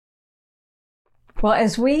Well,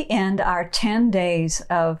 as we end our 10 days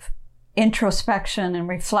of introspection and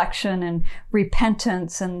reflection and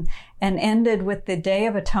repentance and ended with the Day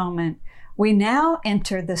of Atonement, we now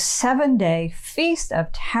enter the 7-day Feast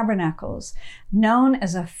of Tabernacles, known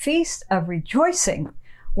as a Feast of Rejoicing.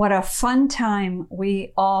 What a fun time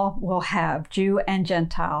we all will have, Jew and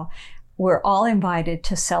Gentile. We're all invited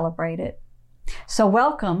to celebrate it. So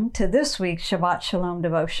welcome to this week's Shabbat Shalom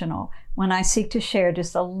devotional, when I seek to share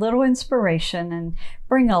just a little inspiration and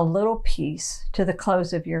bring a little peace to the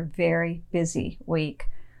close of your very busy week.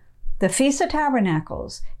 The Feast of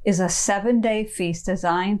Tabernacles is a 7-day feast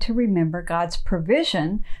designed to remember God's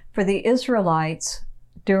provision for the Israelites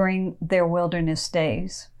during their wilderness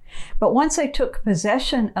days. But once they took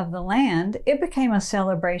possession of the land, it became a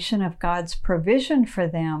celebration of God's provision for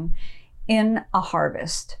them in a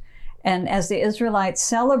harvest. And as the Israelites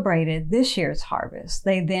celebrated this year's harvest,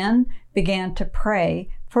 they then began to pray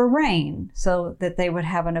for rain so that they would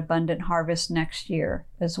have an abundant harvest next year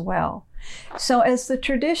as well. So as the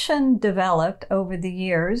tradition developed over the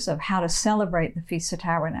years of how to celebrate the Feast of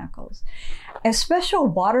Tabernacles, a special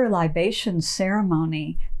water libation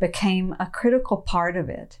ceremony became a critical part of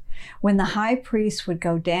it, when the high priest would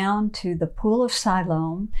go down to the pool of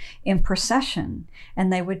Siloam in procession,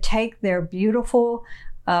 and they would take their beautiful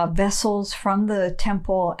vessels from the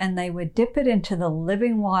temple, and they would dip it into the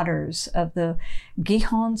living waters of the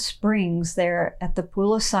Gihon springs there at the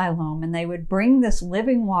pool of Siloam, and they would bring this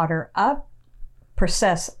living water up,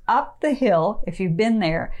 process up the hill. If you've been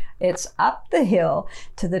there, it's up the hill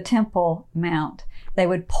to the Temple Mount. They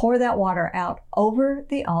would pour that water out over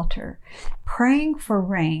the altar, praying for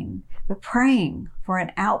rain, but praying for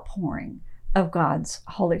an outpouring of God's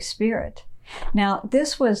Holy Spirit. Now,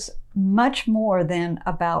 this was much more than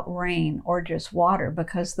about rain or just water,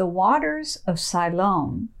 because the waters of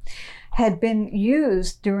Siloam had been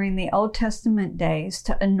used during the Old Testament days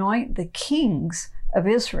to anoint the kings of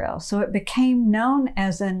Israel. So it became known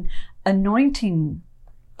as an anointing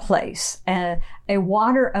place, a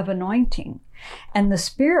water of anointing. And the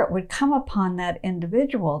Spirit would come upon that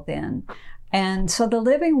individual then. And so the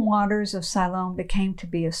living waters of Siloam became to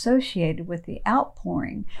be associated with the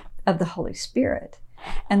outpouring of the Holy Spirit.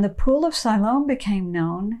 And the pool of Siloam became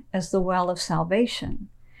known as the well of salvation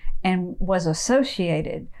and was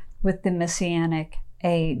associated with the Messianic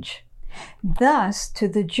age. Thus, to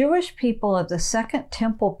the Jewish people of the Second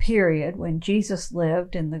Temple period, when Jesus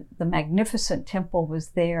lived and the magnificent temple was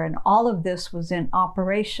there and all of this was in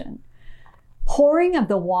operation, pouring of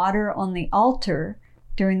the water on the altar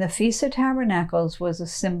during the Feast of Tabernacles was a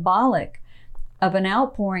symbolic of an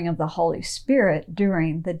outpouring of the Holy Spirit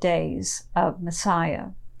during the days of Messiah.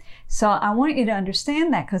 So I want you to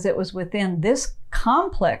understand that, because it was within this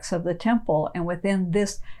complex of the temple and within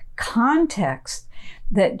this context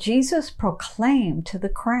that Jesus proclaimed to the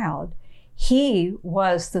crowd he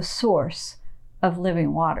was the source of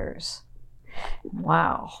living waters.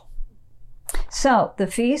 Wow. So the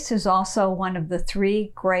feast is also one of the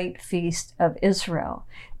 3 great feasts of Israel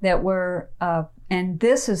that were, and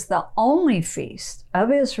this is the only feast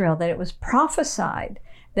of Israel that it was prophesied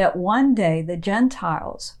that one day the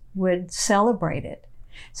Gentiles would celebrate it.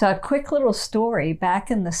 So a quick little story,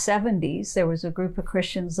 back in the 70s, there was a group of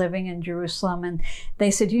Christians living in Jerusalem, and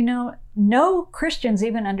they said, no Christians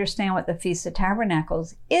even understand what the Feast of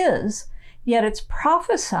Tabernacles is, yet it's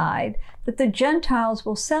prophesied that the Gentiles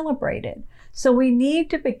will celebrate it. So we need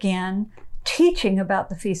to begin teaching about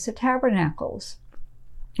the Feast of Tabernacles.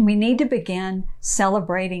 We need to begin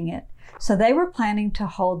celebrating it. So they were planning to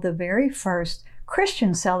hold the very first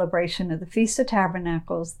Christian celebration of the Feast of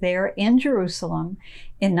Tabernacles there in Jerusalem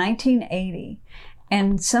in 1980.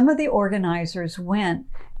 And some of the organizers went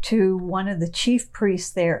to one of the chief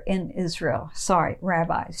priests there in Israel,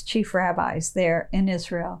 chief rabbis there in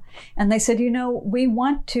Israel. And they said, we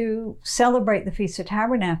want to celebrate the Feast of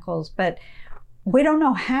Tabernacles, but we don't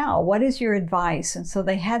know how. What is your advice? And so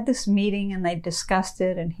they had this meeting and they discussed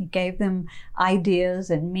it, and he gave them ideas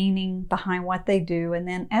and meaning behind what they do. And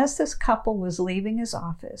then as this couple was leaving his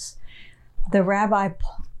office, the rabbi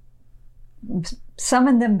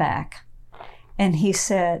summoned them back, and he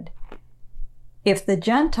said, if the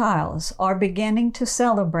Gentiles are beginning to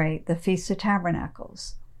celebrate the Feast of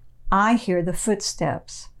Tabernacles, I hear the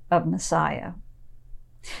footsteps of Messiah.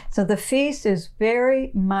 So the feast is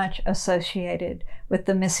very much associated with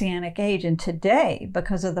the Messianic age. And today,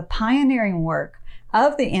 because of the pioneering work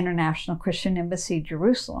of the International Christian Embassy,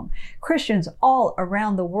 Jerusalem. Christians all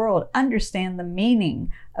around the world understand the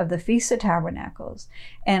meaning of the Feast of Tabernacles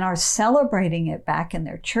and are celebrating it back in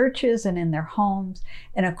their churches and in their homes.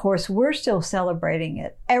 And of course, we're still celebrating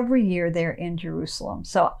it every year there in Jerusalem.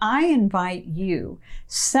 So I invite you,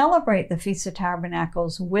 celebrate the Feast of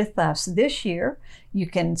Tabernacles with us this year. You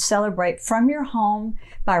can celebrate from your home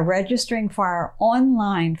by registering for our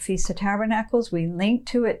online Feast of Tabernacles. We link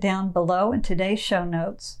to it down below in today's show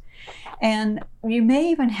notes. And you may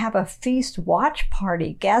even have a feast watch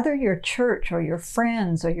party. Gather your church or your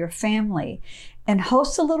friends or your family and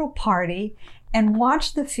host a little party and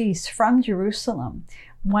watch the feast from Jerusalem.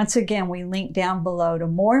 Once again, we link down below to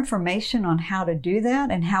more information on how to do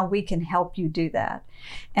that and how we can help you do that.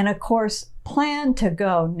 And of course, plan to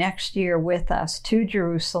go next year with us to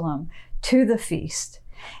Jerusalem, to the feast.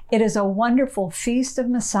 It is a wonderful feast of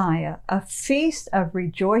Messiah, a feast of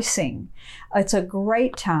rejoicing. It's a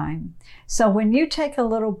great time. So when you take a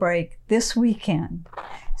little break this weekend,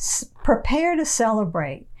 prepare to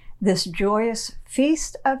celebrate this joyous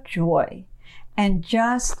feast of joy and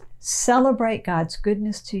just celebrate God's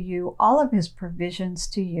goodness to you, all of his provisions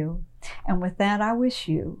to you. And with that, I wish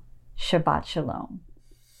you Shabbat Shalom.